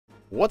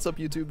What's up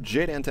YouTube,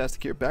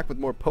 jDantastic here, back with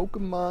more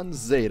Pokemon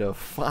Zeta.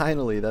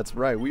 Finally, that's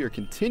right, we are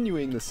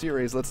continuing the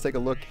series. Let's take a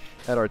look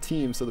at our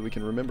team so that we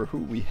can remember who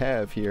we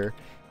have here.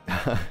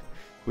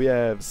 We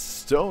have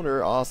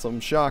Stoner, awesome.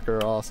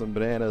 Shocker, awesome.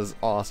 Bananas,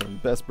 awesome.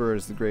 Best Bird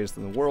is the greatest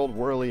in the world.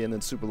 Whirly, and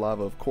then Super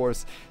Lava, of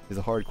course, is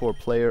a hardcore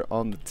player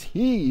on the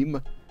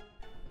team.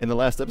 In the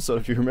last episode,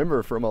 if you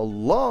remember, from a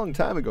long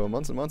time ago,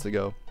 months and months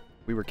ago,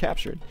 we were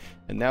captured.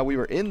 And now we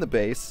were in the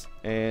base,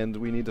 and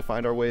we need to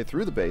find our way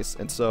through the base.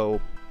 And so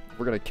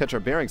we're going to catch our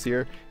bearings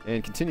here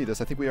and continue this.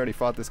 I think we already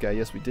fought this guy.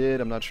 Yes, we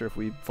did. I'm not sure if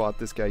we fought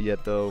this guy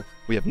yet, though.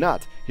 We have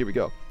not. Here we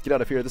go. Get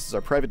out of here. This is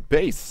our private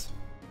base.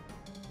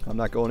 I'm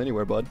not going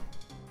anywhere, bud.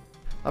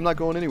 I'm not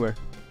going anywhere.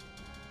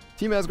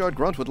 Team Asgard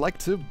Grunt would like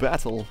to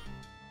battle.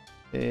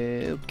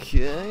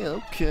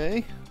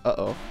 Okay.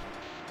 Uh-oh.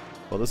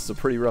 Well, this is a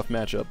pretty rough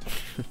matchup.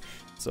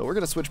 So we're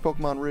going to switch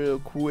Pokemon real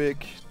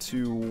quick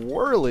to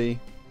Whirly.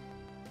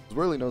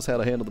 Whirly knows how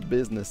to handle the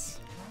business.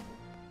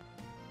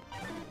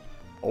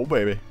 Oh,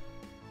 baby.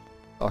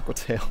 Aqua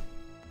Tail.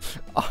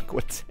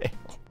 Aqua Tail.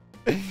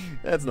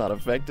 That's not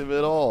effective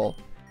at all.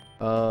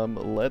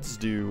 Let's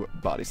do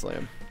Body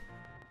Slam.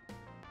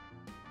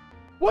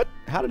 What?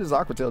 How did his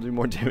Aqua Tail do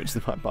more damage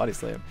than my Body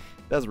Slam?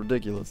 That's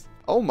ridiculous.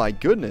 Oh my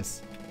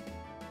goodness.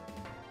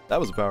 That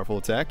was a powerful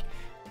attack.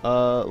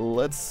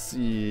 Let's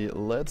see.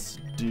 Let's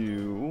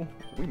do...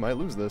 We might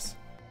lose this.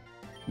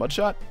 Mud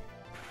Shot?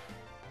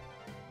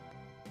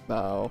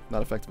 No,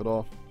 not effective at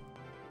all.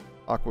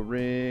 Aqua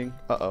Ring.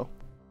 Uh-oh.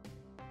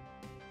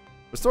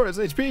 Restore his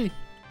HP!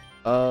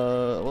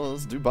 Well,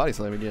 let's do Body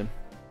Slam again.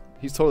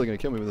 He's totally gonna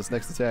kill me with this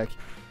next attack.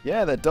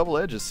 Yeah, that double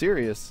edge is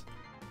serious.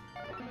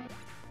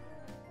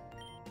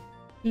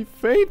 He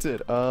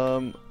fainted!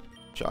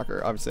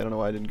 Shocker. Obviously, I don't know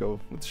why I didn't go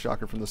with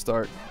Shocker from the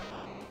start.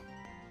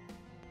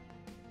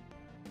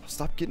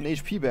 Stop getting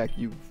HP back,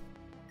 you...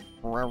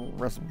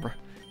 Let's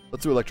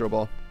do Electro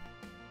Ball.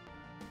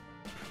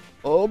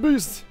 Oh,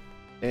 beast!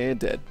 And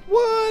dead.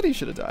 What? He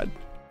should have died.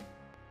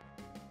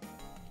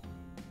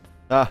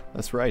 Ah,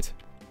 that's right.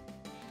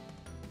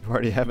 You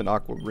already have an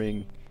Aqua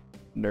Ring,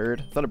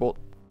 nerd. Thunderbolt.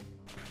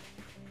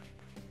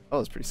 Oh,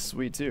 that's pretty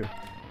sweet, too.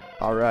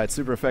 Alright,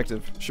 super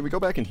effective. Should we go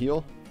back and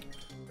heal?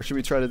 Or should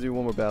we try to do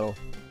one more battle?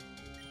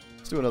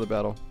 Let's do another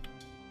battle.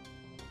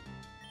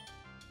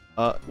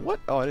 What?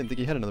 Oh, I didn't think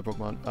he had another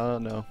Pokemon.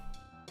 No.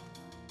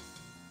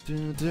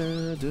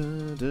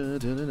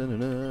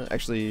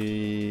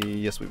 Actually,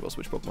 yes, we will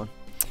switch Pokemon.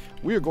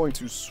 We are going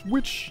to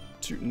switch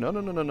to...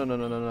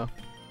 No.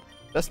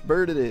 Best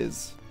Bird it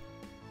is.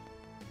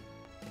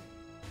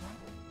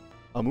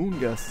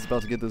 Amoonguss is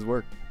about to get this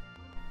work.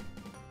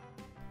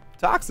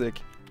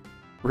 Toxic?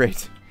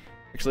 Great.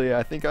 Actually,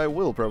 I think I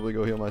will probably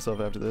go heal myself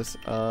after this.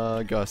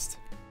 Gust.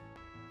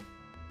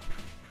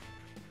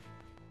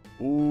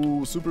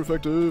 Ooh, super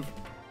effective.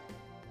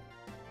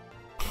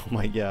 Oh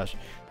my gosh.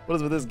 What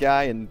is with this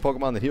guy and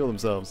Pokemon that heal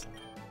themselves?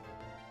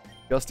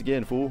 Gust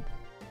again, fool.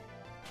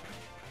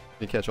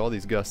 Let me catch all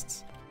these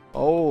gusts.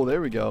 Oh,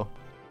 there we go.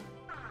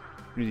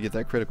 We need to get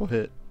that critical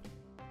hit.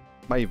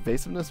 My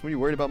evasiveness? What are you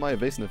worried about my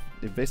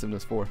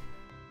evasiveness for?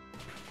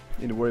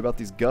 I need to worry about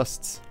these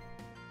gusts.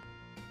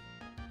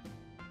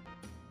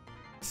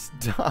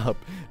 Stop.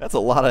 That's a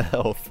lot of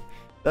health.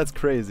 That's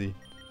crazy.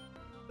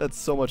 That's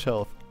so much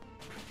health.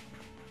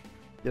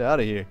 Get out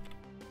of here.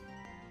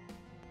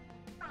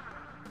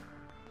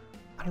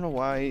 I don't know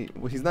why.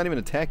 Well, he's not even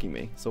attacking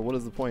me. So what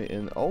is the point?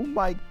 And oh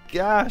my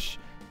gosh.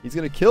 He's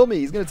going to kill me.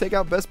 He's going to take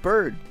out Best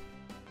Bird.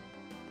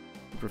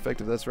 Super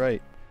effective. That's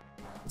right.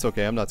 It's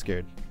okay. I'm not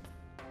scared.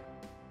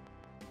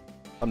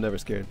 I'm never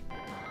scared.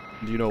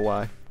 Do you know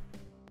why?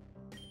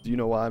 Do you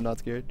know why I'm not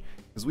scared?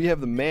 Because we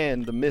have the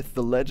man, the myth,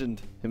 the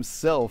legend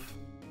himself,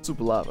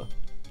 Super Lava.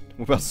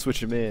 We're about to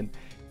switch him in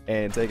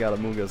and take out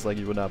Amoonguss like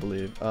you would not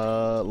believe.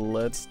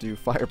 Let's do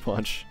Fire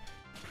Punch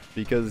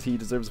because he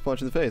deserves a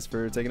punch in the face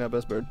for taking out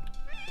Best Bird.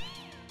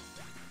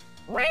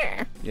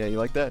 Yeah, you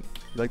like that?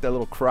 You like that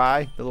little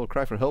cry? That little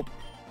cry for help?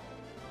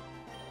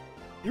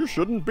 You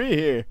shouldn't be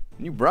here.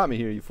 You brought me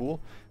here, you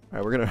fool. All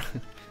right, we're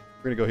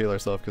gonna go heal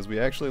ourselves because we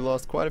actually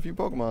lost quite a few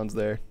Pokemons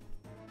there.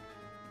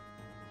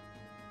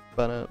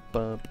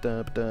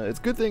 It's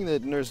a good thing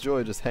that Nurse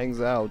Joy just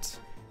hangs out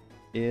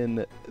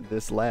in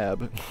this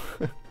lab.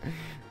 So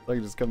I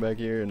can just come back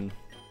here and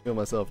heal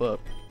myself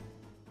up.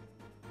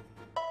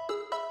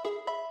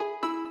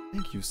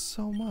 Thank you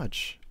so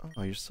much.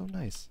 Oh, you're so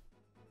nice.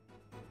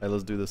 Alright,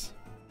 let's do this.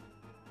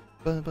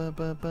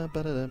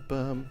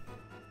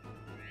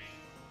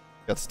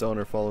 Got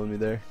Stoner following me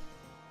there.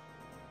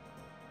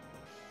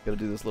 Gotta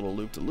do this little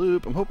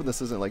loop-to-loop. I'm hoping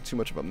this isn't like too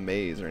much of a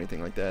maze or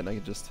anything like that, and I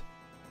can just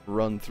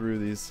run through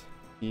these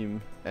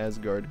Team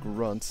Asgard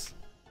grunts.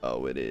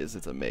 Oh, it is.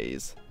 It's a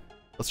maze.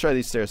 Let's try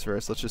these stairs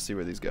first. Let's just see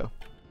where these go.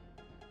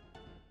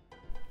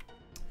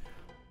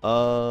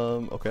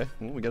 Okay.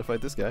 Well, we gotta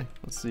fight this guy.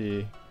 Let's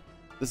see.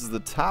 This is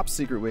the top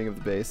secret wing of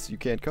the base. You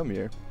can't come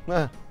here.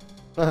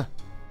 I'm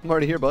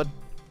already here, bud.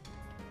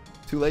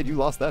 Too late. You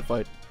lost that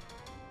fight.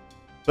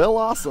 Well,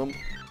 awesome.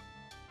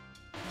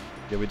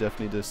 Yeah, we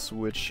definitely need to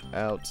switch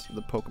out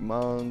the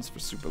Pokemons for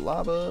Super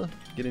Lava.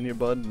 Get in here,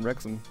 bud, and wreck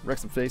some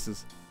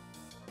faces.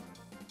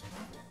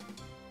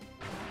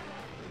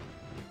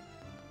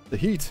 The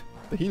heat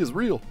is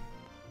real.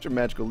 Get your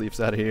magical leaves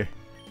out of here.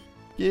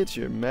 Get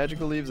your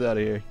magical leaves out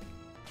of here.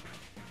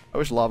 I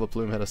wish Lava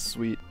Plume had a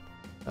sweet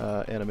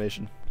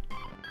animation,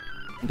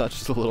 not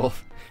just a little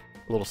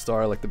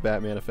star like the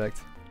Batman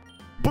effect.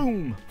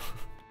 Boom.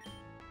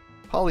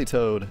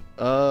 Politoed.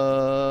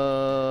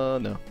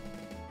 No.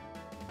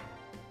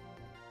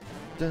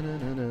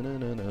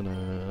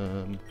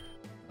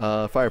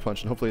 Fire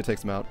Punch, and hopefully it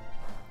takes him out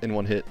in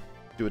one hit.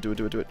 Do it, do it,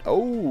 do it, do it.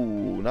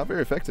 Oh, not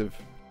very effective.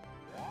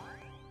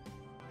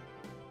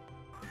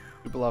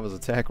 Super Lava's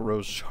attack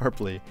rose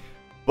sharply,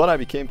 but I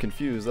became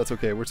confused. That's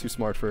okay, we're too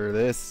smart for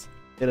this.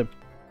 Hit him.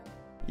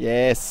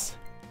 Yes.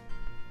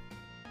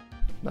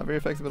 Not very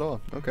effective at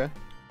all. Okay.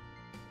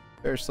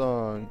 Fair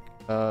Song.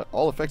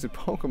 All affected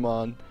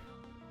Pokemon.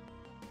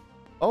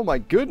 Oh my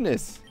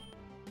goodness.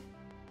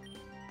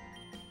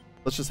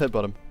 Let's just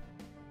headbutt him.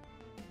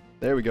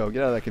 There we go.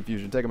 Get out of that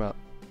confusion. Take him out.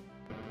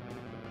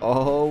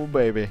 Oh,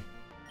 baby.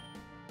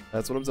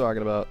 That's what I'm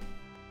talking about.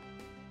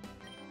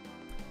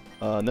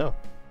 No.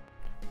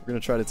 We're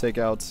going to try to take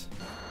out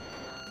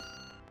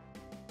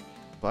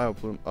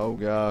Vileplume. Oh,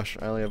 gosh.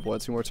 I only have, what,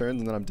 2 more turns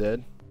and then I'm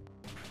dead?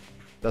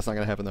 That's not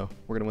going to happen, though.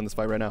 We're going to win this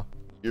fight right now.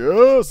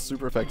 Yes!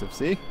 Super effective.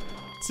 See?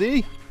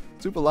 See?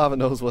 Super Lava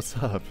knows what's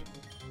up.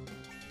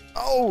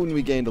 Oh, and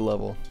we gained a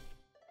level.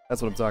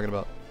 That's what I'm talking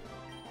about.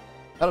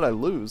 How did I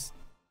lose?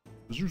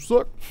 Because you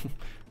suck.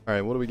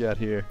 Alright, what do we got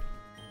here?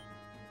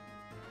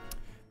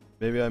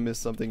 Maybe I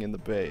missed something in the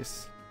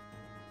base.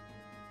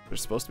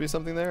 There's supposed to be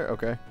something there?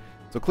 Okay.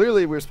 So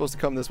clearly we're supposed to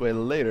come this way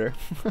later.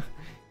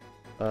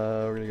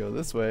 We're gonna go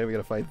this way. We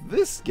gotta fight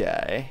this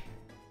guy.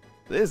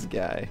 This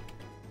guy.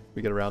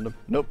 We get around him?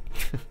 Nope.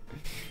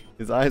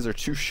 His eyes are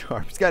too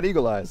sharp. He's got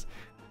eagle eyes.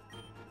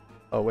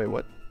 Oh wait,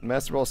 what?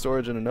 Master Ball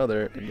storage in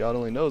another, and God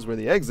only knows where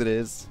the exit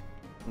is.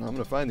 I'm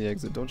gonna find the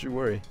exit, don't you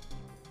worry.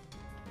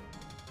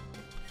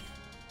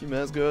 Team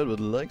Asgard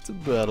would like to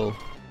battle.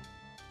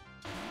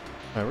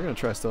 Alright, we're gonna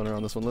try Stoner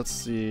on this one. Let's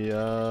see,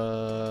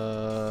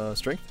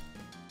 Strength?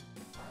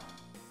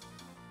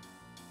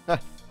 Ha!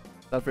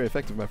 Not very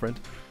effective, my friend.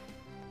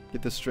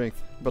 Get this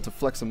Strength. I'm about to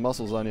flex some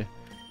muscles on you.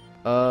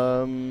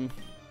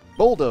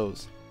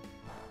 Bulldoze!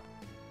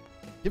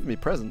 Giving me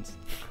presents.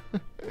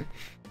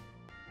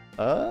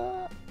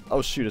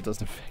 Oh shoot, it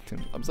doesn't affect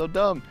him. I'm so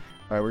dumb.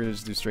 Alright, we're gonna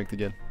just do Strength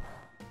again.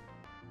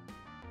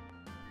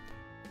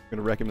 We're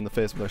gonna wreck him in the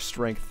face with our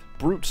Strength.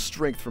 Brute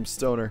Strength from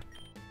Stoner.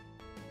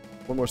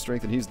 One more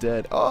Strength and he's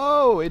dead.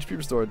 Oh, HP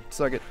restored.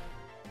 Suck it.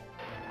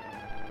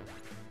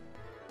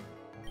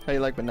 How you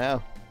like me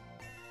now?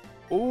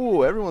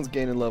 Ooh, everyone's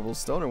gaining levels.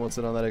 Stoner wants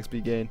it on that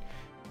XP gain.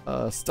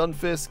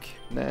 Stunfisk.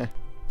 Nah.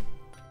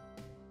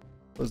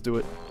 Let's do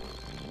it.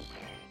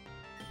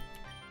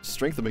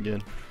 Strength them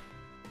again.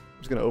 I'm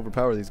just gonna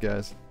overpower these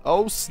guys.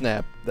 Oh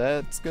snap,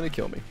 that's gonna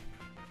kill me.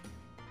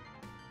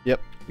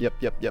 Yep.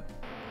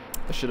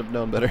 I should have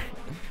known better.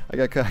 I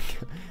got cocky.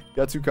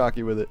 Got too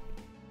cocky with it.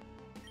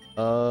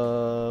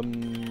 Who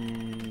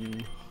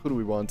do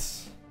we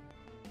want?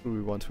 Who do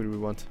we want? Who do we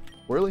want?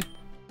 Whirly?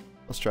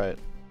 Let's try it.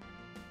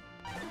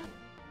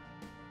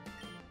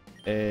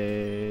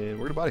 And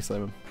we're gonna body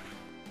slam him.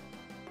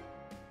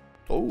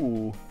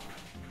 Oh,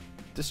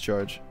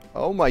 discharge.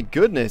 Oh my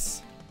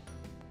goodness.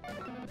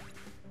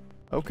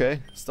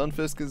 Okay,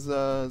 Stunfisk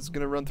is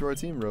gonna run through our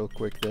team real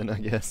quick then, I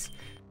guess.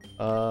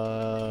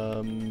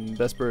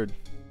 Best Bird.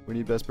 We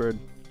need Best Bird.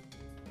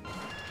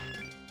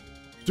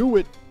 Do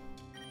it!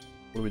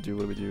 What do we do?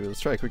 What do we do?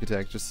 Let's try a quick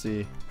attack, just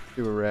see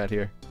where we're at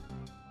here.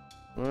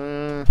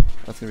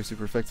 That's gonna be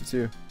super effective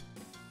too.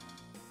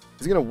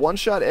 He's gonna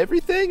one-shot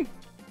everything?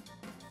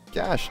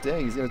 Gosh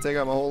dang, he's gonna take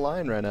out my whole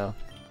line right now.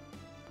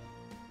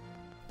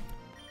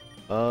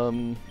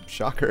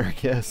 Shocker, I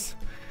guess.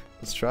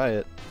 Let's try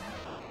it.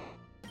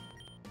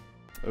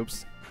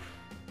 Oops.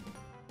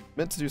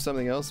 Meant to do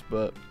something else,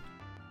 but...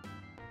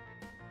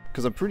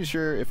 because I'm pretty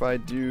sure if I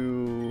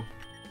do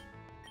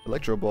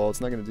Electro Ball,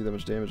 it's not going to do that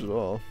much damage at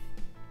all.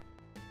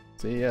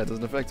 See, yeah, it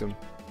doesn't affect him.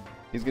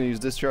 He's going to use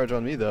Discharge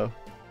on me, though.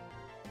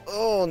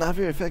 Oh, not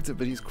very effective,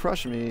 but he's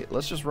crushing me.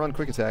 Let's just run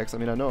quick attacks. I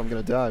mean, I know I'm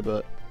going to die,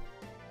 but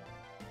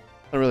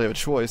I don't really have a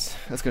choice.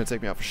 That's going to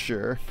take me out for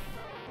sure.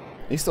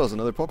 He still has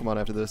another Pokemon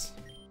after this.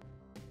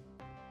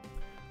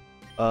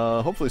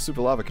 Hopefully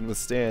Super Lava can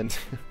withstand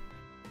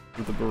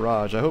with the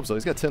barrage. I hope so.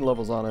 He's got 10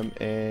 levels on him,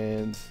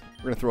 and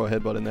we're going to throw a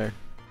headbutt in there.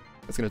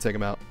 That's going to take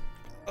him out.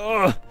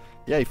 Ugh!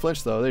 Yeah, he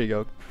flinched, though. There you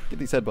go. Get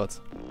these headbutts.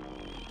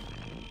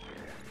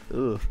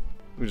 Ugh.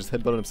 We just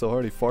headbutted him so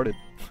hard he farted.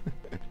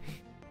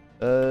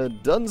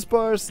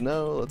 Dunsparce?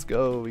 No, let's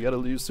go. We gotta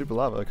use Super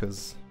Lava,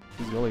 because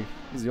he's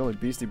the only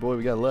beastie boy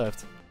we got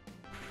left.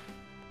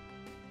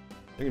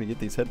 They're gonna get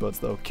these headbutts,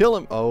 though. Kill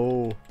him!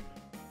 Oh!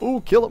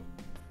 Ooh, kill him!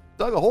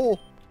 Dug a hole!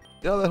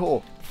 Get out of that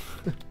hole!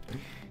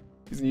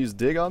 He's gonna use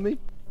Dig on me?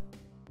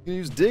 He's gonna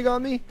use Dig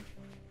on me?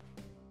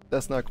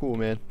 That's not cool,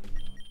 man.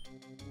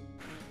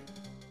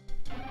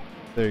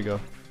 There you go.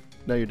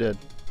 Now you're dead.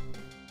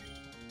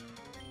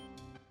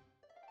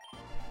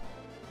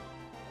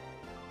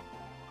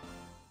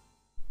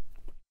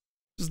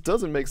 Just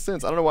doesn't make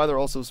sense. I don't know why they're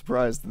all so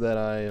surprised that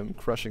I am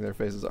crushing their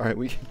faces. Alright,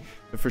 we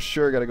for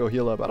sure gotta go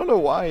heal up. I don't know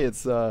why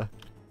it's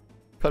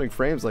cutting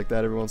frames like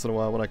that every once in a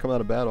while when I come out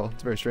of battle.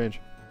 It's very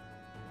strange.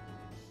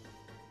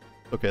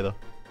 Okay though.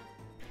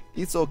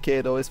 It's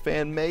okay though, it's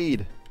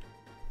fan-made.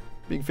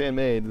 Being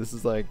fan-made, this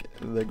is like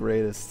the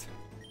greatest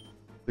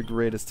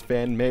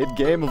fan-made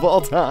game of all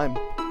time.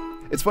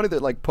 It's funny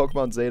that like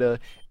Pokemon Zeta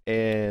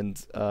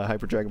and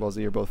Hyper Dragon Ball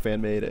Z are both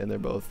fan-made, and they're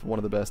both one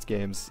of the best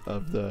games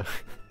of the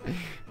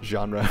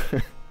genre.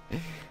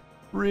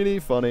 Really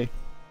funny.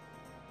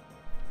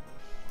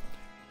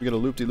 We're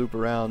gonna loop-de-loop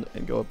around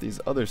and go up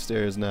these other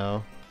stairs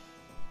now.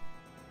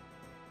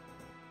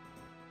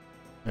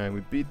 Alright,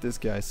 we beat this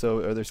guy. So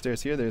are there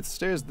stairs here? There's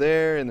stairs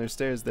there, and there's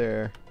stairs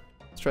there.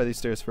 Let's try these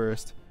stairs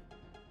first.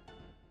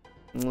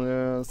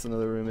 That's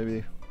another room,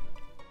 maybe.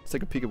 Let's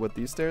take a peek at what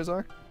these stairs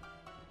are.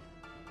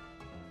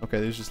 Okay,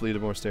 these just lead to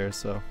more stairs,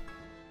 so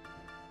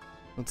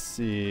let's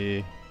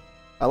see.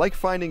 I like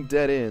finding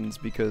dead ends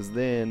because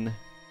then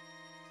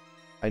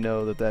I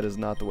know that that is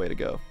not the way to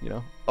go, you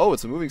know? Oh,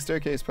 it's a moving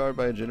staircase powered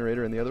by a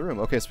generator in the other room.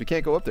 Okay, so we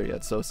can't go up there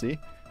yet, so see?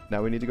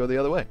 Now we need to go the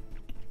other way.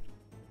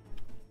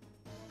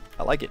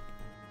 I like it.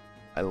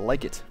 I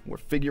like it. We're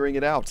figuring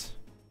it out.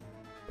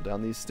 Go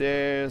down these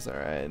stairs.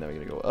 Alright, now we're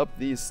gonna go up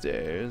these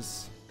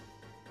stairs.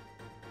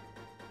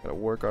 Gotta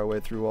work our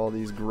way through all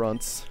these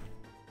grunts.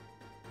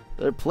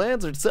 Their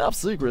plans are top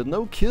secret,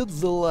 no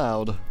kids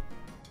allowed.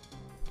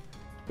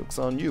 Joke's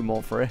on you,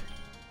 mon frere.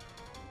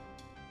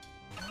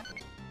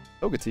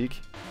 Togetic,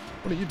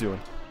 what are you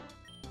doing?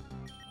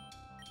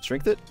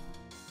 Strength it?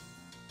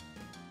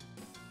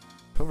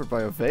 Covered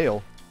by a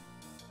veil.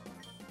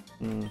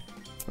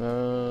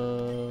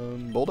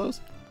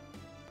 Bulldoze?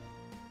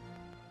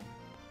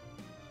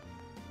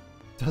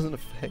 Doesn't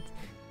affect.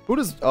 Who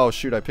does? Oh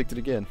shoot! I picked it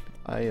again.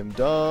 I am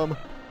dumb.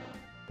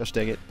 Gosh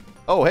dang it.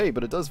 Oh hey,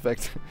 but it does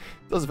affect.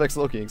 It does affect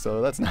Slowking,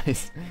 so that's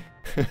nice.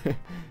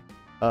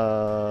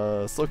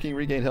 Slowking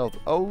regain health.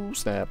 Oh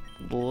snap!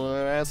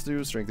 Let's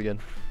do strength again.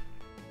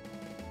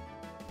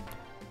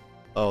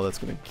 Oh, that's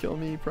gonna kill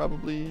me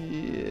probably.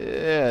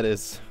 Yeah, it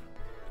is.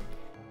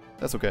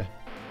 That's okay.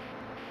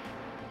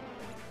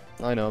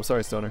 I know. I'm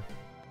sorry, Stoner.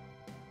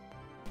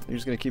 You're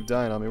just gonna keep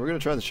dying on me. We're gonna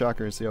try the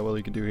shocker and see how well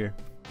you can do here.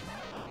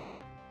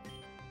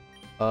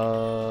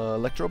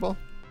 Electro Ball?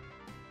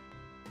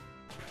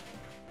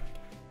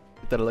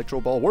 Get that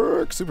Electro Ball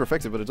work! Super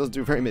effective, but it doesn't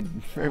do very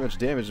much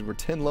damage. We're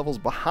 10 levels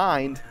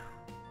behind.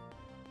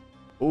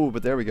 Ooh,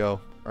 but there we go.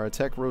 Our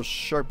attack rose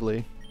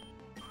sharply.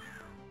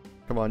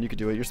 Come on, you can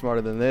do it. You're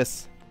smarter than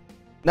this.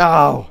 No!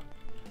 I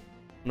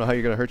don't know how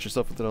you're gonna hurt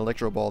yourself with an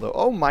Electro Ball, though.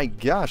 Oh my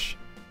gosh!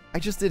 I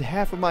just did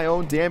half of my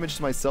own damage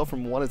to myself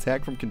from one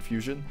attack from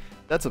confusion.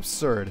 That's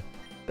absurd.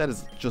 That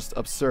is just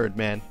absurd,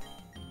 man.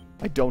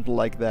 I don't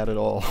like that at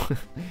all.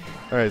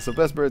 Alright, so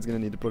Best Bird's gonna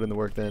need to put in the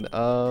work then.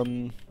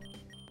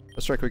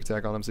 Let's try quick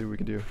attack on him, see what we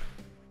can do.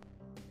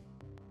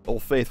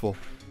 Old Faithful.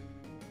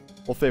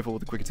 Old Faithful with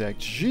the quick attack.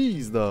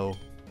 Jeez, though.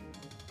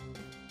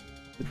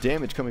 The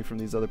damage coming from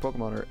these other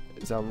Pokemon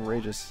is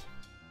outrageous.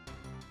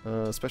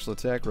 Special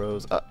attack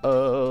rose.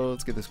 Uh-oh.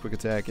 Let's get this quick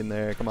attack in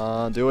there. Come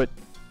on, do it.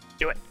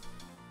 Do it.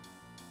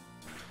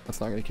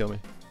 That's not gonna kill me.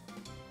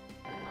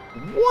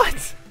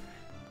 What?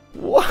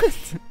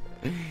 What?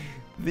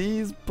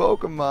 These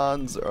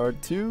Pokemons are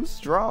too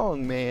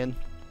strong, man.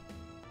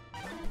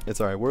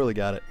 It's alright, Whirly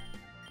got it.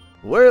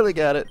 Whirly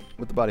got it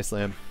with the body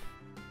slam.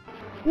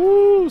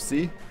 Woo,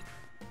 see? You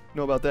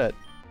know about that.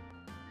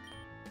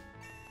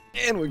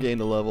 And we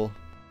gained a level.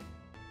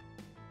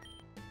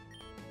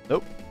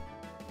 Nope.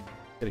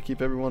 Gotta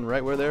keep everyone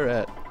right where they're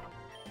at.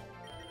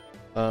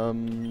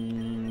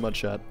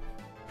 Mudshot.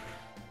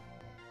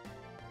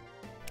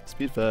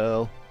 Speed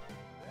fell.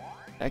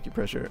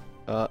 Acupressure.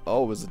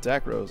 Oh, it was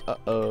attack rose.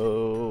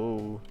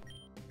 Uh-oh.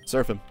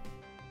 Surf him.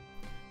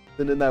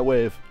 Send in that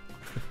wave.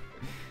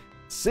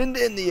 Send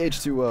in the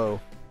H2O.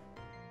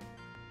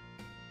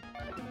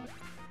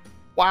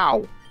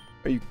 Wow.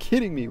 Are you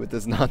kidding me with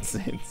this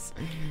nonsense?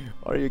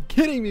 Are you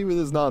kidding me with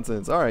this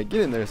nonsense? Alright,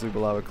 get in there, Super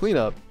Lava. Clean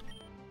up.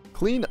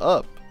 Clean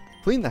up.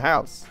 Clean the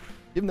house.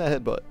 Give him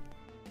that headbutt.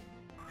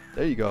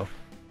 There you go.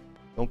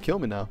 Don't kill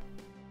me now.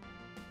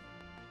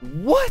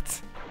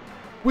 What?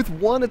 With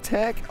one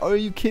attack? Are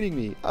you kidding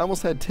me? I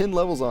almost had 10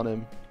 levels on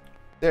him.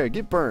 There,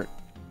 get burnt.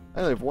 I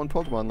only have one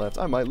Pokemon left.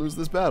 I might lose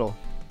this battle.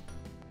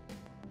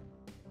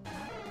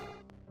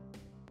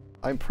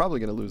 I'm probably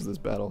going to lose this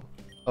battle.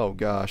 Oh,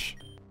 gosh.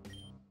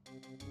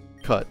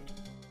 Cut.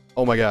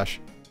 Oh, my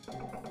gosh.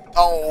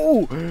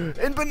 Oh!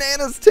 And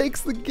Bananas takes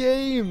the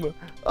game!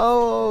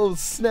 Oh,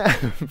 snap.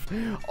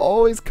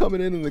 Always coming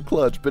in the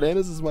clutch.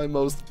 Bananas is my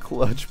most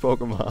clutch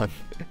Pokemon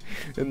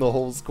in the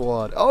whole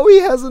squad. Oh,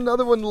 he has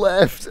another one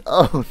left.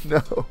 Oh,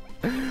 no.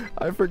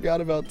 I forgot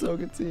about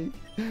Togetic.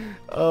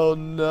 Oh,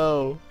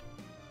 no.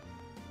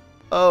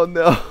 Oh,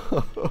 no.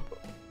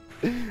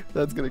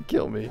 That's going to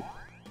kill me.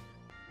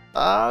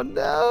 Oh,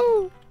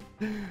 no.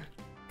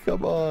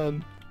 Come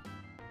on.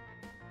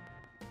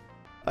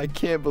 I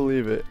can't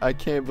believe it. I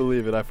can't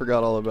believe it. I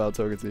forgot all about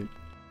Togetic.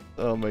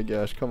 Oh my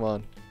gosh, come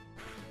on.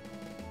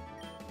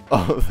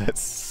 Oh,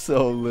 that's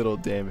so little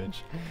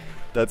damage.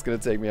 That's gonna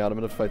take me out. I'm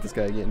gonna fight this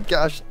guy again.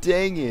 Gosh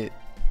dang it.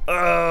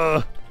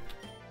 Ugh.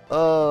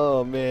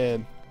 Oh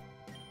man.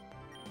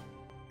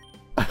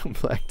 I'm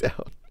blacked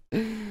out.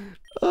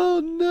 Oh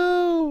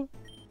no.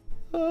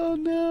 Oh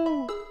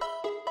no.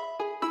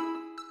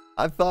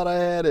 I thought I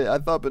had it. I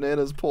thought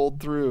Bananas pulled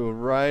through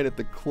right at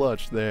the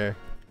clutch there.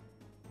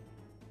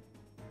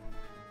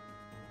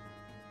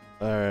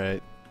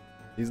 Alright.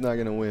 He's not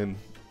gonna win.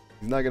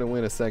 He's not gonna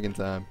win a second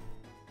time.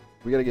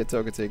 We gotta get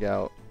Togetic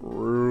out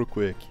real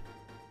quick.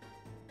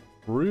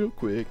 Real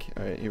quick.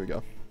 Alright, here we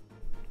go.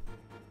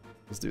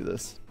 Let's do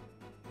this.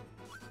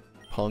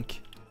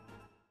 Punk.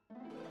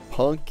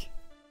 Punk.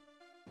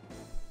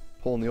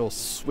 Pulling the old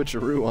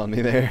switcheroo on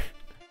me there.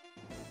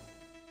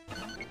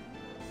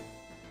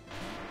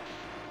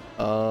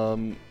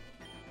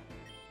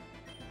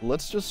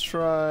 Let's just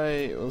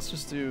try, let's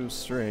just do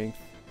strength.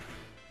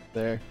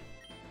 There.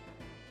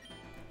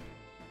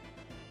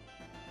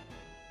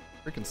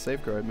 Freaking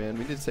safeguard, man.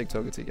 We need to take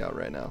Togetic out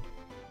right now.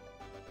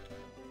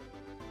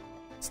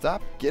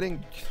 Stop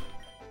getting...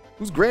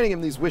 Who's granting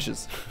him these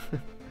wishes?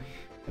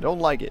 I don't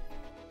like it.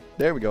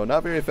 There we go.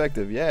 Not very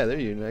effective. Yeah, there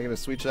you're not gonna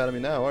sweet shot at me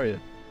now, are you?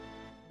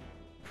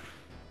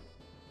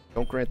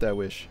 Don't grant that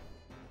wish.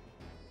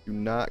 Do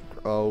not...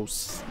 Oh,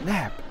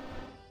 snap!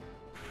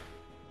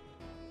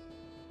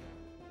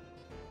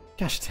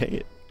 Gosh dang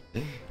it.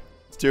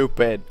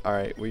 Stupid.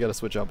 Alright, we gotta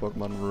switch out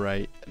Pokemon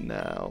right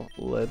now.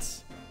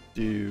 Let's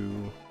do...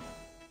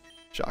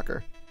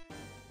 Shocker.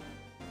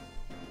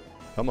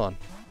 Come on.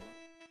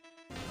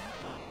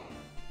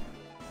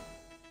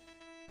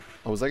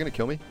 Oh, was that gonna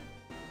kill me?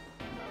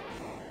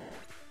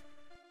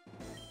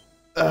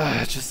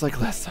 Just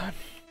like last time.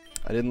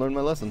 I didn't learn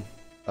my lesson.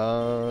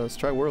 Let's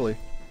try Whirly.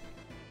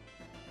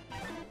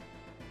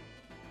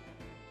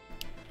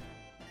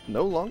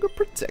 No longer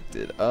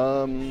protected.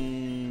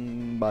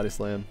 Body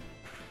slam.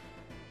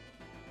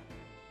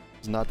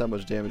 There's not that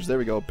much damage. There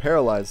we go.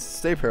 Paralyzed.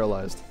 Stay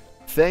paralyzed.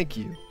 Thank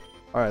you.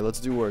 Alright, let's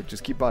do work.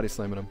 Just keep body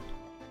slamming him.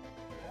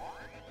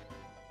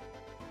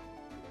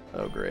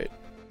 Oh, great.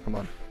 Come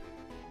on.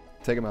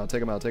 Take him out,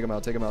 take him out, take him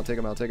out, take him out, take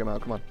him out, take him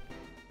out. Come on.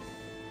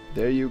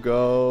 There you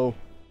go.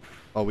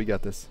 Oh, we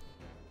got this.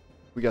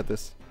 We got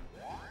this.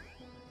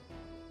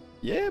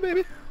 Yeah,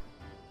 baby.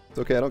 It's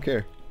okay, I don't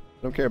care.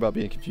 I don't care about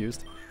being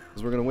confused.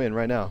 Because we're going to win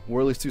right now.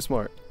 Whirly's too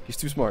smart. He's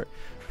too smart.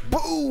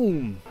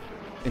 Boom!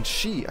 And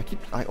she.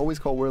 I always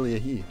call Whirly a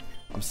he.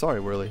 I'm sorry,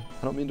 Whirly.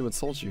 I don't mean to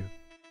insult you.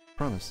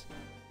 Promise.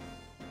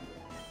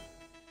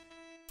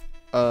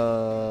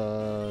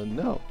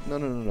 No.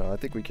 No. I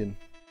think we can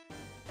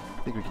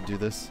do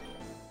this.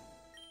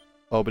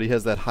 Oh, but he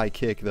has that high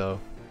kick, though.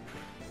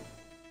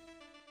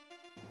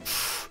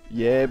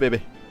 Yeah,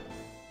 baby.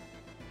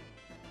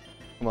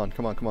 Come on.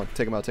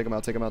 Take him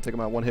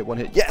out. One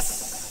hit.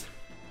 Yes!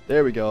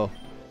 There we go.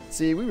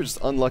 See, we were just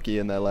unlucky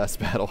in that last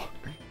battle.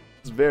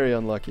 It's very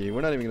unlucky.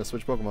 We're not even going to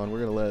switch Pokemon.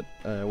 We're going to let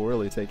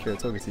Whirly take care of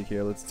Togetic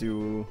here. Let's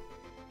do...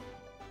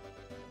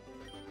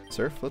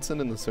 Surf? Let's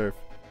send in the Surf.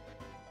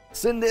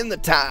 Send in the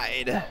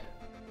Tide!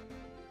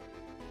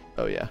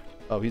 Oh, yeah.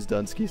 Oh, he's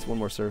done. Skis. One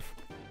more Surf.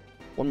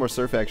 One more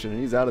Surf action, and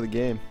he's out of the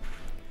game.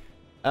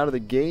 Out of the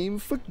game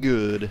for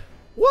good.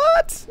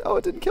 What? Oh,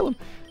 it didn't kill him.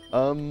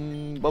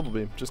 Bubble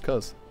Beam, just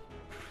cuz.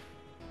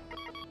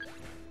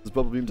 This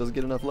Bubble Beam doesn't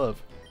get enough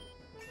love.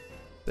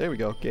 There we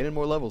go, gaining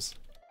more levels.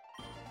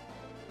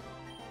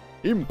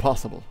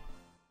 Impossible.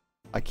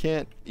 I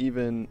can't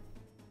even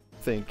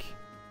think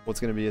what's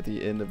going to be at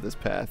the end of this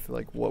path,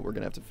 like what we're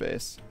going to have to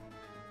face.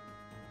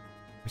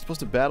 We're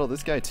supposed to battle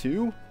this guy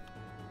too?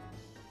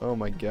 Oh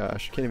my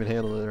gosh, can't even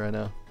handle it right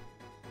now.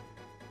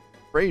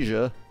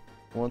 Freyja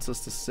wants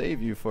us to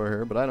save you for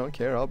her, but I don't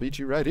care, I'll beat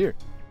you right here.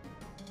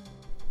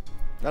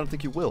 I don't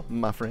think you will,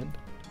 my friend.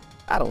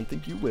 I don't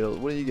think you will.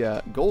 What do you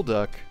got?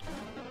 Golduck.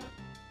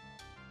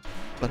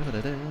 We're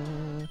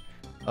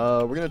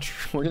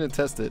gonna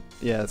test it.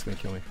 Yeah, that's gonna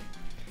kill me.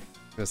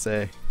 I'm gonna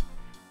say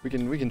we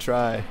can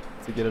try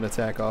to get an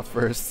attack off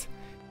first,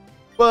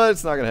 but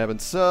it's not gonna happen.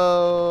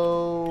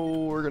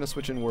 So we're gonna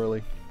switch in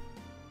Whirly.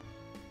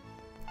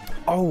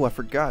 Oh, I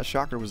forgot.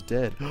 Shocker was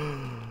dead.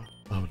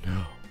 Oh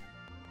no.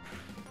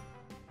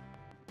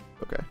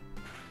 Okay.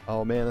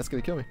 Oh man, that's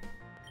gonna kill me.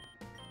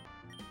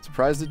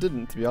 Surprised it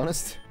didn't, to be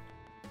honest.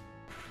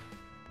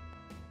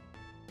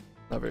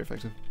 Not very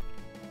effective.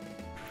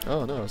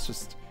 Oh no, it's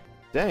just...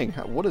 Dang,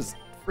 what is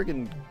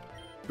friggin'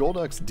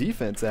 Golduck's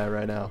defense at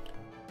right now?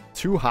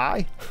 Too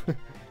high? There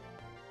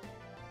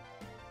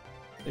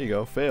you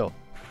go, fail.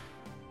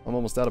 I'm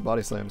almost out of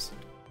body slams.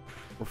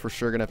 We're for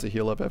sure gonna have to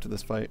heal up after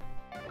this fight.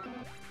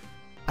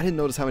 I didn't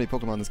notice how many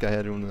Pokemon this guy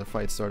had when the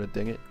fight started,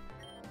 dang it.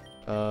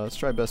 Let's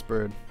try Best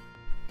Bird.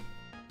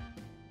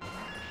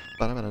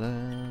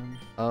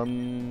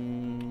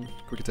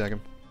 Quick attack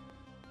him.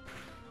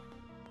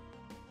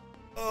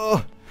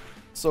 Oh,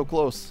 so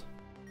close,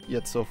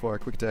 yet so far.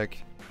 Quick attack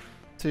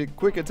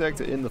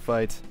to end the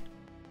fight.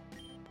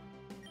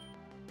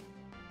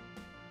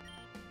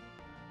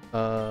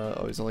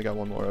 Oh, he's only got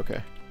one more.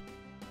 Okay.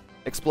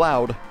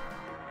 Explode.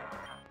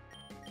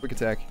 Quick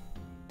attack.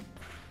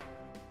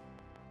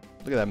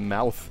 Look at that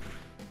mouth.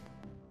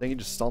 I think he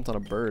just stomped on a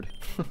bird.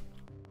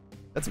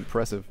 That's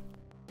impressive.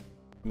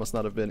 I must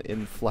not have been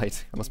in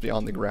flight. I must be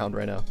on the ground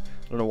right now.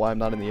 I don't know why I'm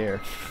not in the air.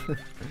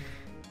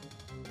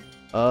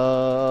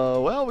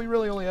 Well, we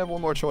really only have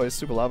one more choice.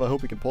 Super Lava. I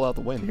hope we can pull out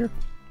the win here.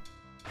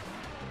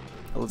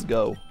 Let's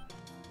go.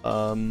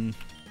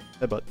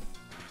 Headbutt.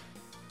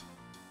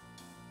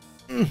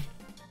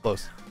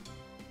 Close.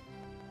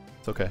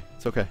 It's okay.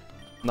 It's okay.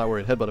 I'm not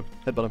worried. Headbutt him.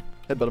 Headbutt him.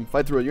 Headbutt him.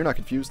 Fight through it. You're not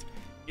confused.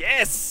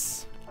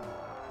 Yes!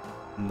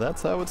 And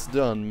that's how it's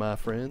done, my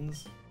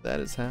friends. That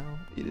is how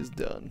it is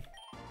done.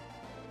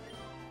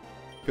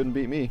 Couldn't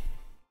beat me.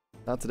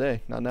 Not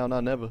today. Not now,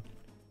 not never.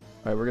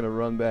 Alright, we're going to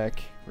run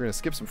back. We're going to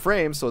skip some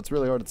frames, so it's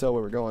really hard to tell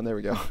where we're going. There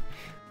we go.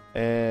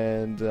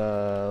 And,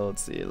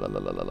 let's see. We're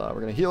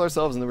going to heal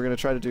ourselves, and then we're going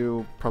to try to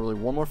do probably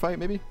one more fight,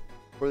 maybe?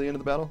 Before the end of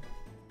the battle.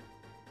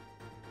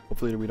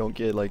 Hopefully we don't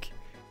get, like,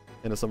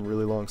 into some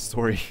really long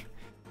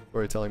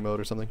storytelling mode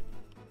or something.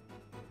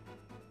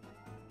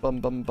 Bum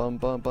bum bum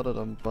bum ba da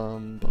dum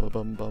bum bum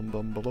bum bum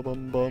bum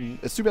bum bum.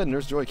 It's too bad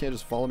Nurse Joy can't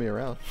just follow me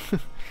around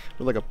with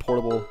like a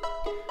portable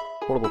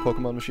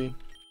Pokemon machine.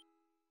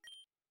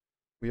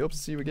 We hope to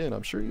see you again.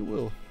 I'm sure you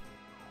will.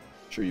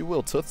 Sure you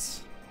will,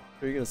 Toots.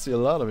 Sure you're gonna see a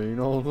lot of me. You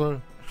know what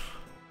I'm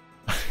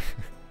saying?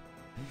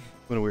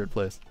 I'm in a weird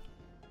place.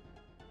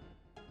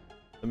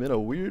 I'm in a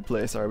weird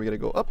place. Alright, we gotta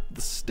go up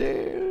the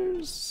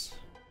stairs.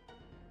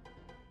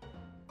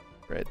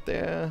 Right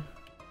there.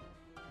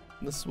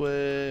 This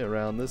way,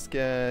 around this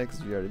guy,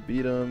 because we already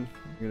beat him.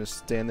 You're gonna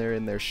stand there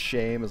in their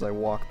shame as I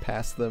walk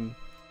past them.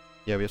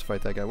 Yeah, we have to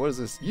fight that guy. What is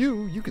this?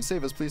 You can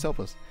save us. Please help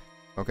us.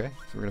 Okay,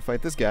 so we're gonna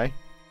fight this guy.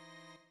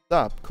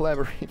 Stop.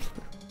 Collaborate.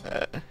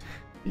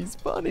 He's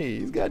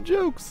funny. He's got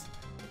jokes.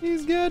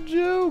 He's got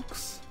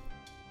jokes.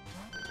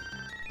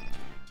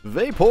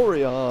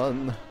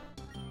 Vaporeon.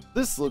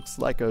 This looks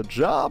like a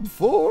job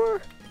for...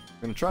 I'm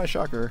gonna try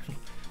Shocker.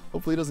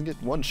 Hopefully he doesn't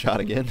get one shot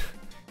again.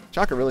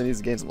 Shocker really needs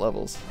to gain some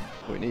levels.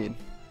 That's what we need.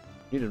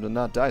 Need him to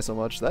not die so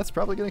much. That's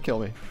probably gonna kill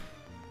me.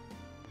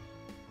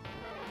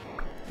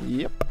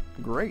 Yep.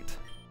 Great.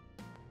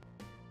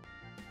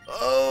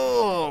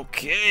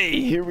 Okay,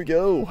 here we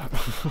go.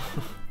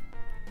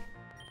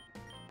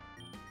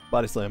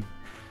 Body slam.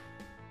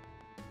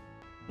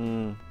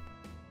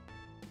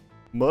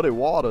 Muddy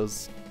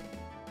waters.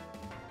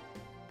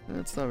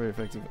 That's not very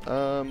effective.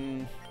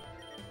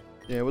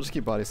 Yeah, we'll just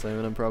keep body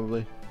slamming him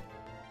probably.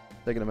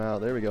 Taking him out.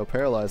 There we go.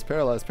 Paralyzed,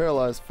 paralyzed,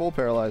 paralyzed, full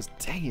paralyzed.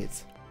 Dang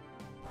it.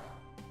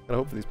 Gotta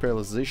hope for these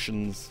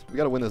paralyzations. We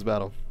gotta win this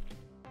battle.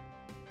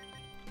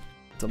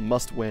 It's a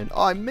must win.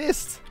 Oh, I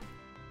missed!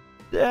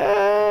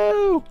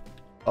 No!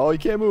 Oh, you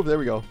can't move. There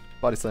we go.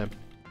 Body slam.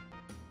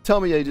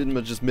 Tell me I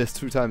didn't just miss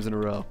 2 times in a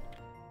row.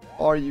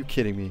 Are you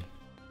kidding me?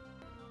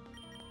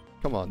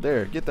 Come on.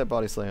 There. Get that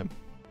body slam.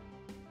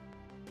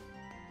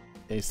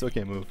 Yeah, he still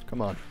can't move.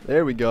 Come on.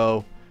 There we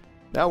go.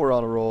 Now we're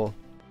on a roll.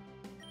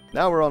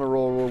 Now we're on a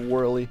roll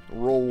whirly.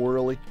 Roll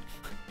whirly.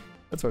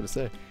 That's hard to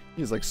say.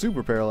 He's like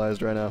super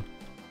paralyzed right now.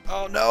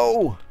 Oh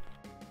no!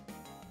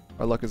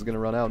 Our luck is gonna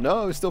run out.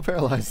 No, he's still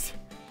paralyzed.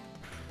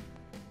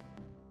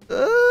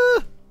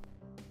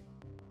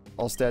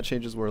 All stat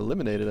changes were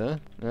eliminated, huh?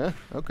 Yeah,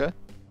 okay.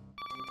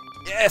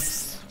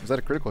 Yes! Was that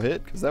a critical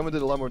hit? Because that one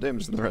did a lot more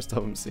damage than the rest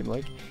of them, seemed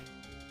like.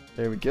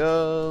 There we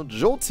go.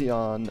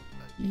 Jolteon.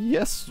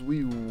 Yes,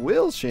 we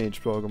will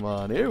change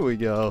Pokemon. Here we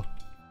go.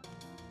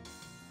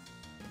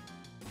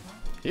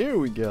 Here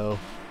we go.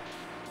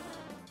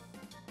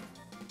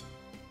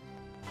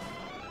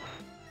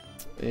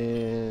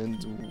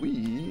 And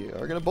we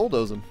are going to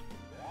bulldoze him.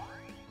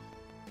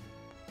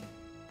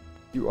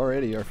 You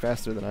already are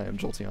faster than I am,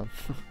 Jolteon.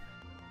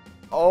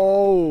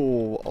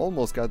 Oh,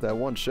 almost got that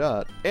one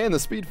shot. And the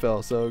speed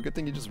fell, so good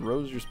thing you just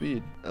rose your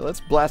speed. Let's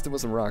blast him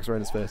with some rocks right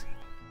in his face.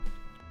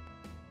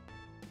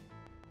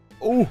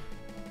 Oh!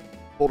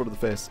 Boulder to the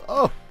face.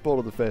 Oh!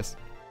 Boulder to the face.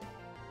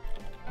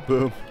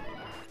 Boom.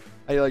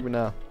 How do you like me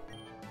now?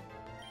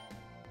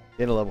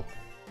 Gain a level.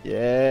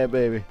 Yeah,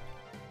 baby.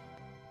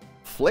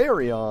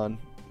 Flareon.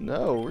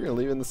 No, we're gonna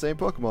leave it in the same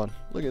Pokemon.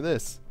 Look at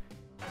this.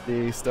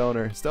 The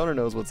Stoner. Stoner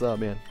knows what's up,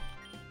 man.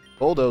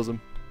 Bulldoze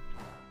him.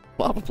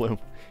 Lava Plume.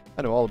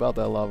 I know all about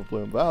that Lava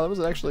Plume. Wow, that was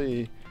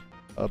actually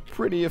a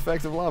pretty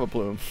effective Lava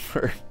Plume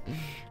for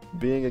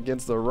being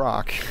against a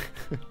rock.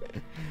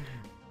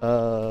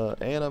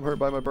 And I'm hurt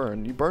by my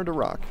burn. You burned a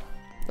rock.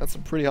 That's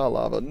some pretty hot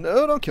lava.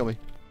 No, don't kill me.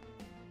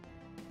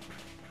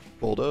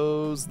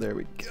 Bulldoze. There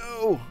we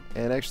go.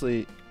 And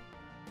actually,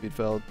 speed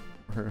fell.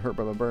 Hurt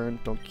by my burn.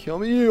 Don't kill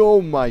me.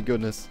 Oh my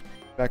goodness.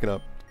 Back it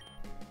up.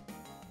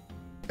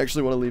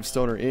 Actually want to leave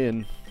Stoner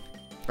in.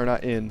 Or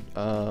not in.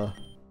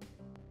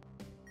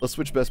 Let's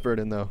switch Best Bird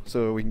in though,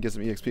 so we can get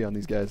some EXP on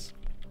these guys.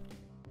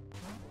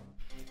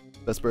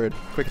 Best Bird.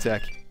 Quick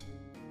attack.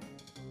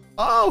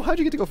 Oh, how'd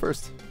you get to go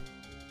first?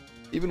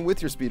 Even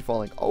with your speed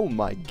falling. Oh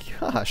my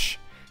gosh.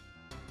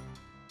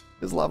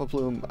 His Lava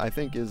Plume, I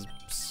think, is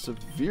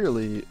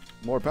severely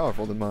more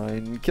powerful than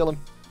mine. Kill him.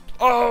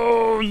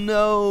 Oh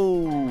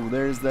no!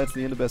 That's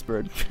the end of Best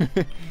Bird.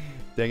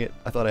 Dang it!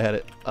 I thought I had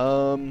it.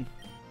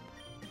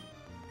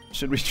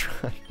 Should we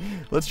try?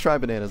 Let's try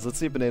Bananas. Let's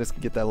see if Bananas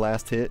can get that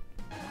last hit.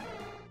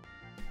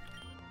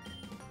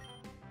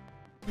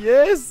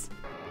 Yes!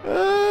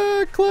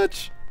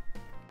 Clutch!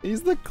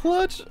 He's the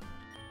clutch!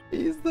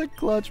 He's the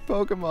clutch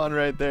Pokemon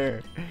right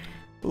there.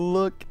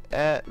 Look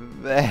at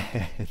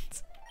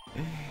that.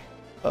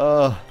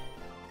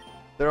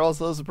 They're all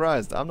so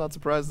surprised. I'm not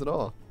surprised at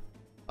all.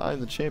 I'm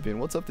the champion.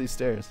 What's up these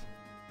stairs?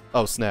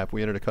 Oh snap,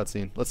 we entered a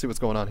cutscene. Let's see what's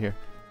going on here.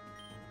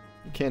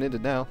 You can't end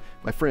it now.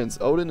 My friends,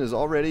 Odin is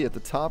already at the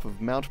top of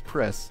Mount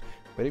Press,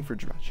 waiting for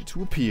Jirachi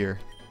to appear.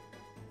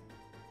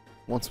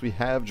 Once we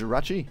have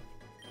Jirachi,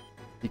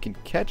 he can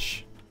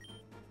catch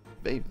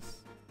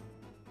Bavis.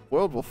 The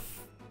world will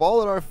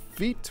fall at our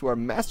feet to our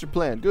master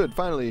plan. Good,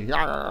 finally.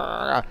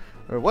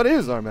 Or what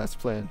is our master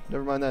plan?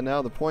 Never mind that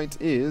now. The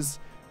point is,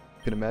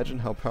 you can imagine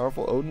how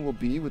powerful Odin will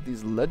be with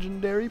these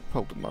legendary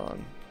Pokemon.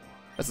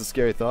 That's a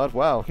scary thought.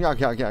 Wow. We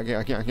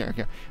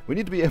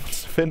need to be able to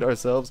defend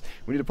ourselves.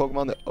 We need a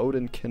Pokemon that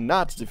Odin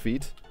cannot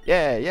defeat.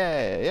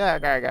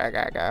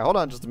 Yeah. Hold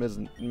on just a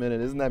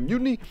minute. Isn't that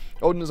mutiny?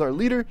 Odin is our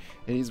leader,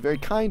 and he's very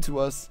kind to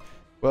us.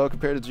 Well,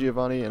 compared to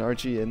Giovanni and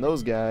Archie and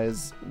those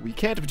guys, we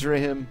can't betray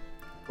him.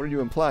 What are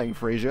you implying,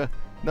 Freyja?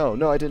 No,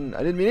 I didn't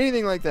mean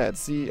anything like that.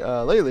 See,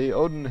 lately,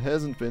 Odin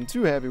hasn't been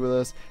too happy with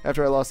us.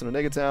 After I lost in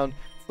Onega Town,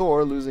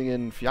 Thor losing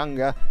in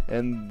Fjanga,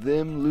 and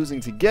them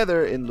losing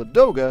together in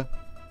Ladoga,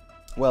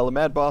 well, a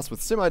mad boss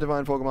with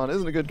semi-divine Pokemon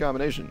isn't a good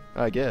combination,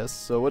 I guess.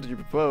 So what did you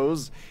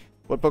propose?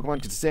 What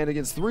Pokemon could stand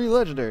against 3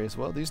 legendaries?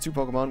 Well, these 2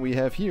 Pokemon we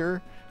have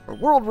here are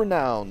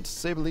world-renowned.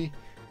 Sableye,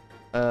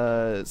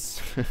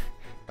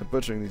 I'm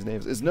butchering these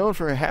names, is known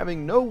for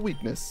having no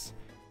weakness.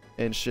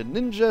 And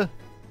Shedinja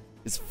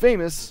is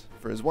famous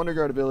for his Wonder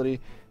Guard ability.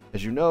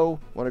 As you know,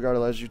 Wonder Guard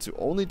allows you to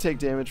only take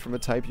damage from a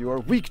type you are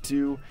weak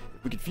to.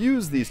 If we could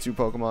fuse these 2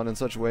 Pokemon in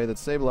such a way that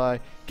Sableye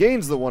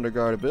gains the Wonder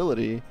Guard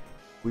ability,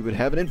 we would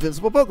have an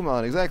invincible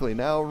Pokemon. Exactly.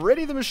 Now,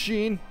 ready the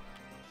machine.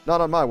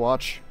 Not on my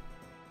watch.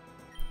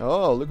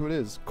 Oh, look who it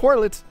is.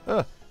 Corlett.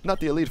 Not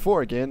the Elite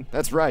Four again.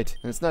 That's right.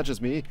 And it's not just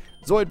me.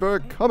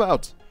 Zoidberg, come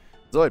out.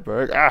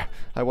 Zoidberg.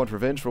 I want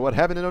revenge for what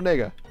happened in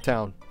Onega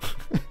Town.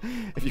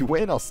 If you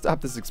win, I'll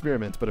stop this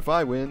experiment. But if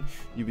I win,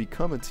 you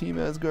become a Team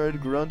Asgard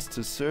grunt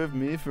to serve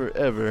me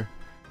forever.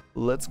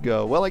 Let's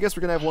go. Well, I guess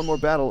we're going to have one more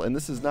battle, and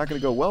this is not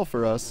going to go well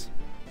for us,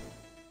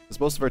 because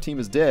most of our team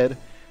is dead.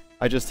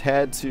 I just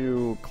had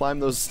to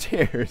climb those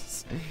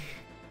stairs.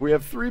 We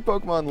have 3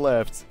 Pokemon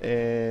left,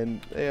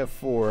 and they have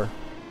 4.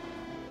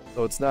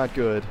 So it's not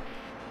good.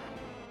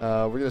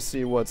 We're going to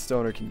see what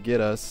Stoner can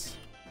get us.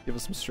 Give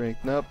us some strength.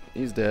 Nope,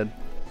 he's dead.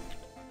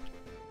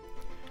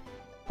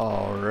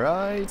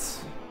 Alright.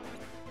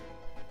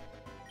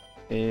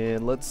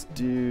 And let's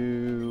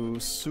do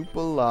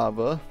Super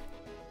Lava.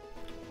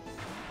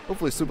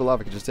 Hopefully Super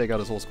Lava can just take out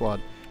his whole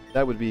squad.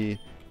 That would be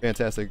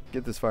fantastic.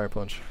 Get this Fire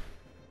Punch.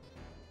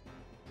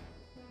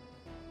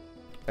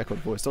 Echoed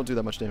voice. Don't do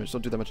that much damage.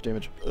 Don't do that much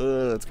damage.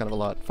 That's kind of a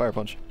lot. Fire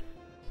Punch.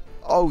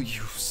 Oh,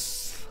 you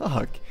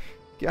suck.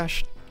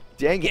 Gosh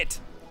dang it.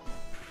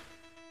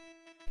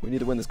 We need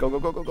to win this. Go.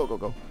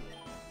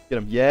 Get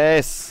him.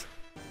 Yes.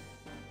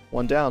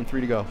 1 down,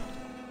 3 to go.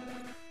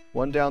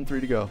 1 down,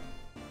 3 to go.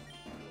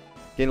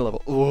 Gain a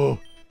level. Ooh.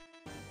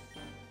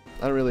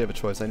 I don't really have a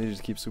choice. I need to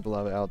just keep Super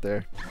Lava out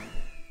there.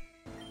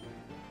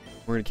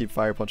 We're going to keep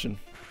Fire Punching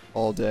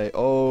all day.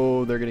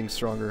 Oh, they're getting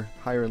stronger.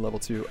 Higher in level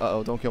 2.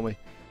 Uh-oh, don't kill me.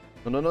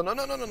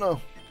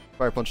 No.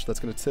 Fire Punch, that's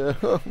going to...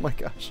 Oh my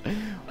gosh.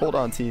 Hold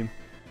on, team.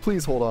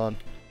 Please hold on.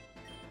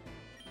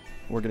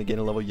 We're going to gain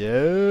a level.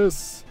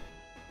 Yes.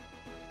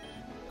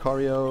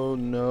 Cario,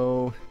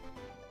 no.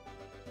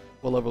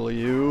 What level are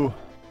you?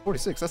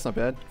 46, that's not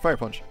bad. Fire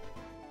Punch.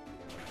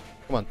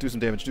 Come on, do some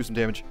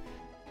damage.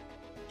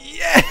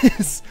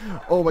 Yes!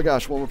 Oh my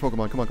gosh, one more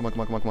Pokemon. Come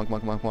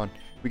on.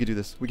 We can do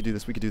this.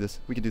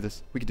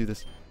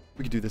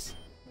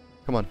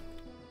 Come on.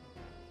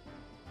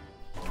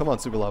 Come on,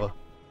 Super Lava.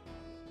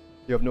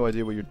 You have no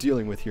idea what you're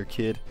dealing with here,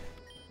 kid.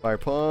 Fire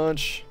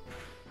Punch.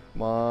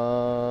 Come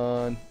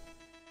on.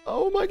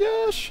 Oh my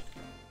gosh.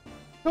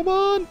 Come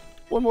on.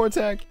 One more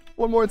attack.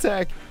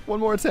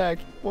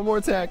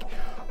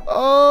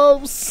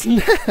 Oh,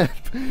 snap.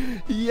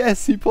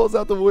 Yes, he pulls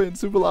out the win.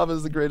 Super Lava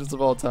is the greatest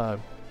of all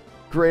time.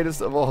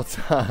 Greatest of all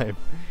time.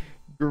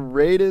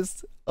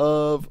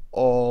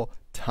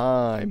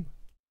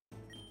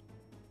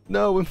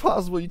 No,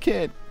 impossible. You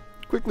can't.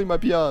 Quickly, my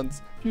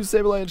peons. Use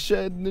Sableye and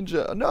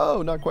Shedinja.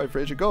 No, not quite,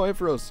 Freyja. Go,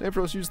 Ampharos.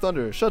 Ampharos, use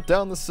Thunder. Shut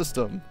down the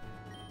system.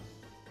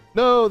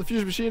 No, the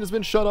fusion machine has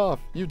been shut off.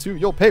 You two,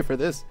 you'll pay for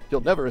this.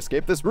 You'll never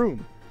escape this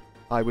room.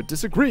 I would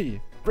disagree.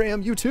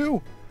 Graham, you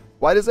too?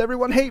 Why does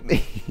everyone hate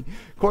me?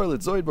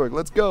 Corlett, Zoidberg,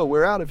 let's go.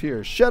 We're out of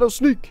here. Shadow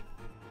Sneak.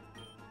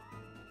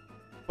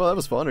 Well, that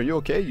was fun. Are you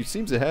okay? You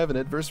seem to have an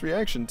adverse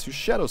reaction to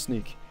Shadow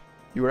Sneak.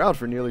 You were out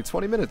for nearly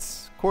 20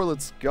 minutes.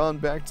 Corlett's gone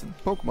back to the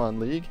Pokemon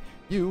League.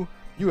 You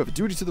have a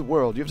duty to the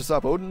world. You have to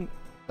stop Odin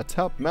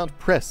atop Mount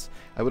Press.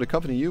 I would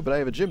accompany you, but I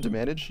have a gym to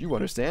manage. You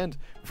understand.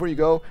 Before you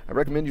go, I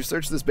recommend you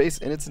search this base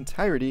in its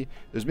entirety.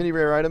 There's many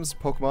rare items,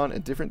 Pokemon,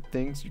 and different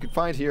things you can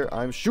find here,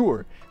 I'm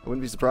sure. I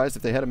wouldn't be surprised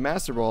if they had a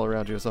Master Ball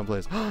around here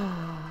someplace.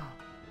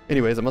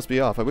 Anyways, I must be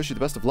off. I wish you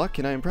the best of luck,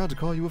 and I am proud to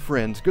call you a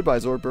friend. Goodbye,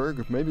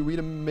 Zorberg. May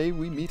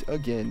we meet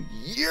again.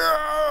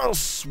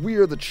 Yes! We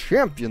are the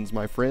champions,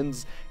 my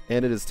friends.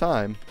 And it is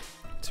time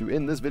to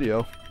end this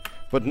video.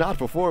 But not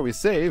before we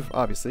save.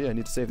 Obviously, I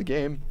need to save the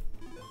game.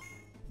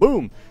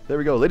 Boom! There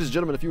we go. Ladies and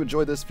gentlemen, if you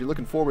enjoyed this, if you're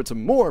looking forward to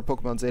more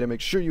Pokemon Zeta,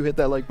 make sure you hit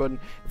that like button.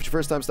 If it's your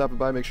first time stopping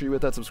by, make sure you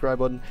hit that subscribe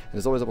button. And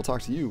as always, I will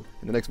talk to you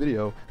in the next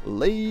video.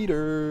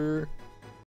 Later!